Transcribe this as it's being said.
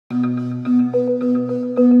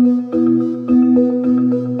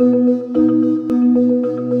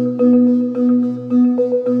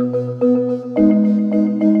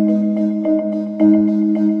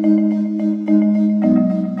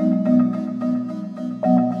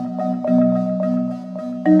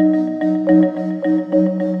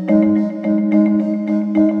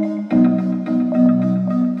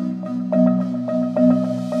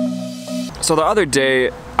So the other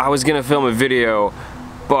day, I was gonna film a video,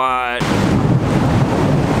 but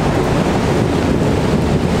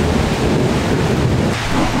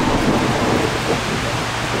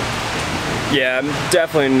yeah, I'm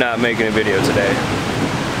definitely not making a video today.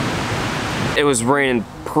 It was raining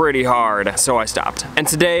pretty hard, so I stopped. And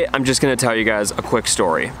today, I'm just gonna tell you guys a quick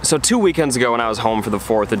story. So 2 weekends ago when I was home for the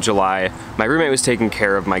 4th of July, my roommate was taking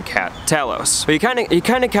care of my cat, Talos. But he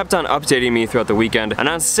kinda kept on updating me throughout the weekend, and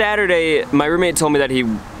on Saturday, my roommate told me that he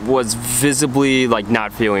was visibly, like,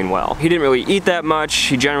 not feeling well. He didn't really eat that much.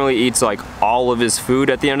 He generally eats, like, all of his food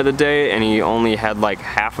at the end of the day, and he only had, like,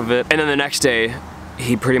 half of it. And then the next day,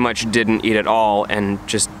 he pretty much didn't eat at all and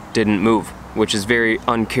just didn't move, which is very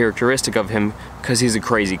uncharacteristic of him because he's a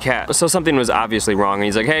crazy cat. So something was obviously wrong, and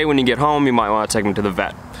he's like, hey, when you get home, you might want to take him to the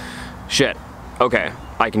vet. Shit. Okay,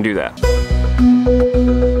 I can do that.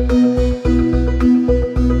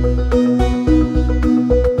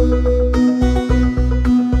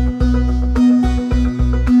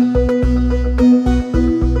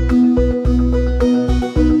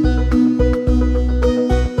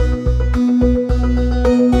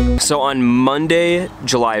 So on Monday,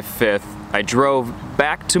 July 5th, I drove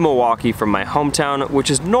back to Milwaukee from my hometown, which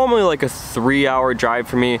is normally like a 3-hour drive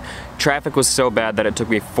for me. Traffic was so bad that it took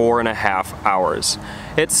me 4.5 hours.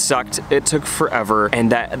 It sucked, it took forever, and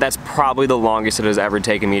that's probably the longest it has ever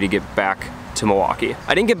taken me to get back to Milwaukee.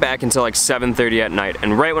 I didn't get back until like 7:30 at night,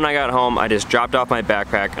 and right when I got home, I just dropped off my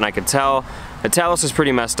backpack, and I could tell that Talos was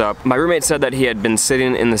pretty messed up. My roommate said that he had been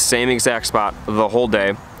sitting in the same exact spot the whole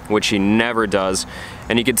day, which he never does,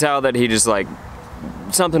 and you could tell that he just like,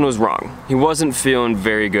 something was wrong. He wasn't feeling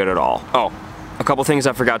very good at all. Oh, a couple things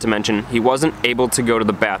I forgot to mention. He wasn't able to go to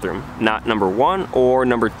the bathroom, not number 1 or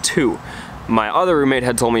number 2. My other roommate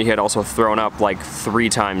had told me he had also thrown up like 3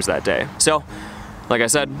 times that day. So, like I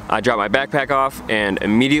said, I dropped my backpack off, and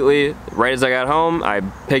immediately, right as I got home, I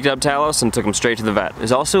picked up Talos and took him straight to the vet.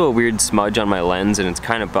 There's also a weird smudge on my lens, and it's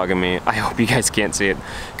kind of bugging me. I hope you guys can't see it,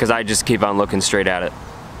 because I just keep on looking straight at it.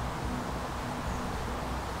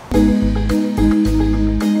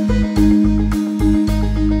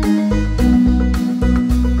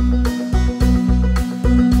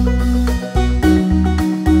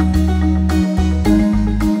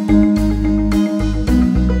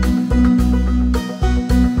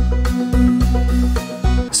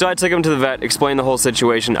 So I took him to the vet, explained the whole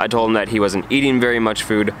situation. I told him that he wasn't eating very much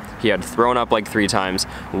food, he had thrown up like 3 times,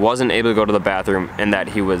 wasn't able to go to the bathroom, and that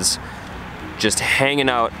he was just hanging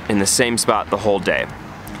out in the same spot the whole day.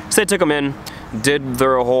 So they took him in, did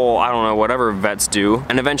their whole, I don't know, whatever vets do,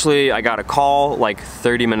 and eventually I got a call like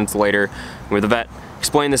 30 minutes later where the vet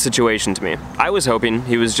explained the situation to me. I was hoping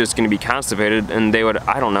he was just gonna be constipated and they would,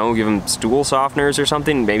 I don't know, give him stool softeners or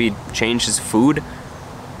something, maybe change his food.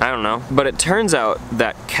 I don't know. But it turns out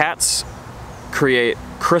that cats create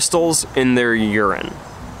crystals in their urine.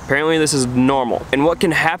 Apparently this is normal. And what can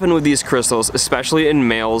happen with these crystals, especially in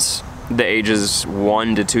males the ages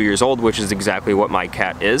 1 to 2 years old, which is exactly what my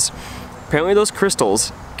cat is, apparently those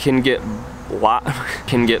crystals can get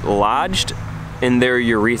lodged in their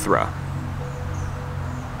urethra.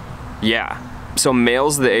 Yeah. So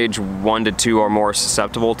males the age 1 to 2 are more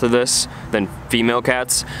susceptible to this than female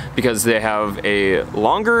cats because they have a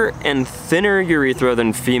longer and thinner urethra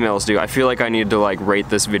than females do. I feel like I need to like rate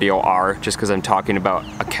this video R just because I'm talking about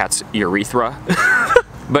a cat's urethra.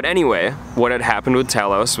 But anyway, what had happened with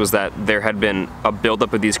Talos was that there had been a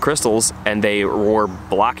buildup of these crystals and they were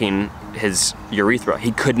blocking his urethra.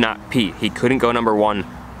 He could not pee. He couldn't go number 1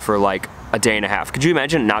 for like a day and a half. Could you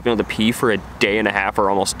imagine not being able to pee for a day and a half or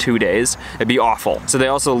almost 2 days? It'd be awful. So they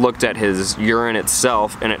also looked at his urine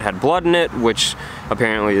itself and it had blood in it, which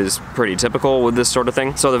apparently is pretty typical with this sort of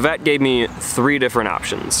thing. So the vet gave me 3 different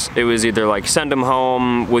options. It was either like send him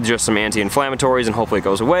home with just some anti-inflammatories and hopefully it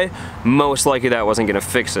goes away. Most likely that wasn't gonna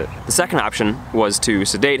fix it. The second option was to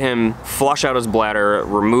sedate him, flush out his bladder,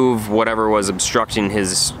 remove whatever was obstructing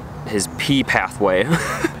his pee pathway,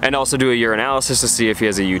 and also do a urinalysis to see if he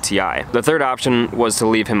has a UTI. The third option was to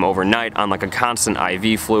leave him overnight on like a constant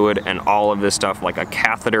IV fluid and all of this stuff, like a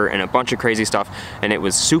catheter and a bunch of crazy stuff, and it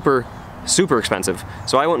was super expensive.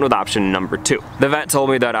 So I went with option number 2. The vet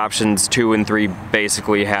told me that options 2 and 3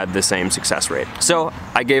 basically had the same success rate. So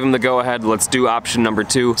I gave him the go ahead, let's do option number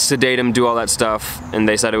 2, sedate him, do all that stuff, and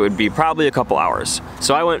they said it would be probably a couple hours.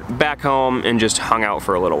 So I went back home and just hung out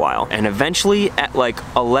for a little while. And eventually at like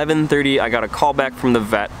 11:30, I got a call back from the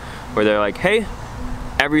vet where they're like, hey,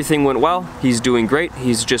 everything went well, he's doing great,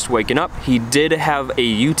 he's just waking up. He did have a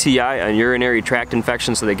UTI, a urinary tract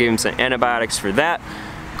infection, so they gave him some antibiotics for that.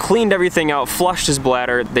 Cleaned everything out, flushed his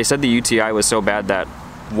bladder. They said the UTI was so bad that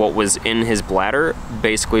what was in his bladder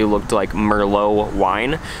basically looked like Merlot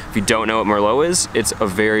wine. If you don't know what Merlot is, it's a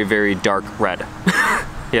very, very dark red.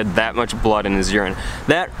 He had that much blood in his urine.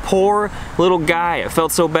 That poor little guy, I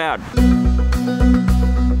felt so bad.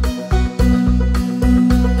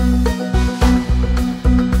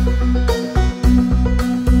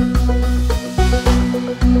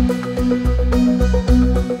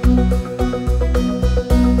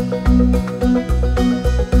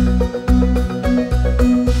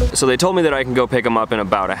 So they told me that I can go pick him up in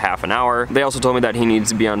about a half an hour. They also told me that he needs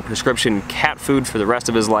to be on prescription cat food for the rest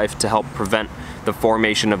of his life to help prevent the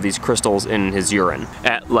formation of these crystals in his urine.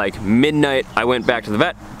 At like midnight, I went back to the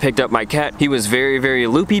vet, picked up my cat. He was very, very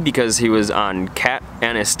loopy because he was on cat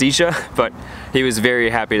anesthesia, but he was very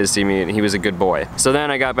happy to see me and he was a good boy. So then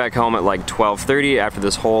I got back home at like 12:30 after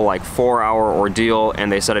this whole like 4-hour ordeal,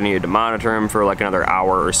 and they said I needed to monitor him for like another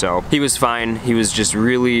hour or so. He was fine, he was just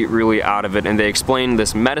really, really out of it, and they explained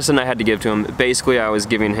this medicine I had to give to him. Basically, I was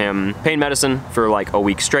giving him pain medicine for like a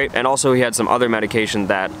week straight, and also he had some other medication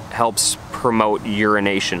that helps promote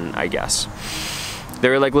urination, I guess. They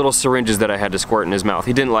were like little syringes that I had to squirt in his mouth.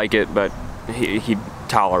 He didn't like it, but he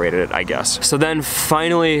tolerated it, I guess. So then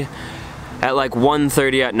finally, at like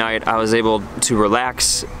 1:30 at night, I was able to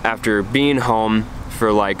relax after being home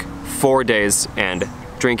for like 4 days and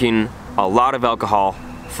drinking a lot of alcohol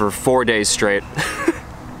for 4 days straight.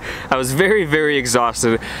 I was very, very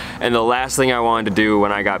exhausted, and the last thing I wanted to do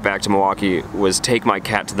when I got back to Milwaukee was take my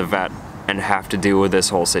cat to the vet and have to deal with this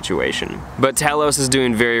whole situation. But Talos is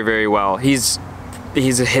doing very, very well. He's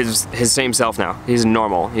his same self now. He's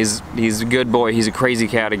normal. He's a good boy. He's a crazy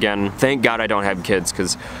cat again. Thank God I don't have kids,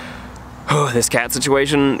 because this cat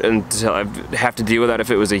situation, until I have to deal with that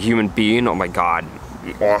if it was a human being, oh my God,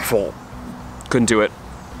 awful. Couldn't do it.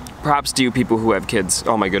 Props to you people who have kids,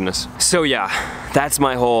 oh my goodness. So yeah, that's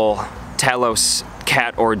my whole Talos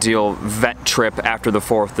cat ordeal vet trip after the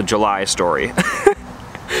 4th of July story.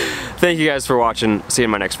 Thank you guys for watching. See you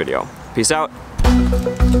in my next video. Peace out.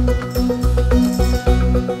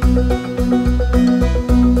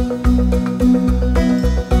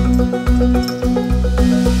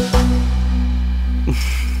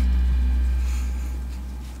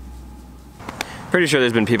 Pretty sure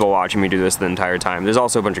there's been people watching me do this the entire time. There's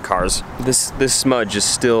also a bunch of cars. This smudge is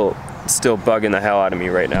still bugging the hell out of me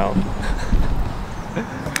right now.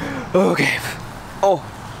 Okay. Oh.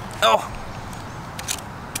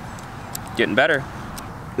 Getting better.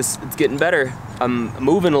 It's getting better. I'm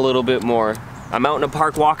moving a little bit more. I'm out in a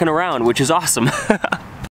park walking around, which is awesome.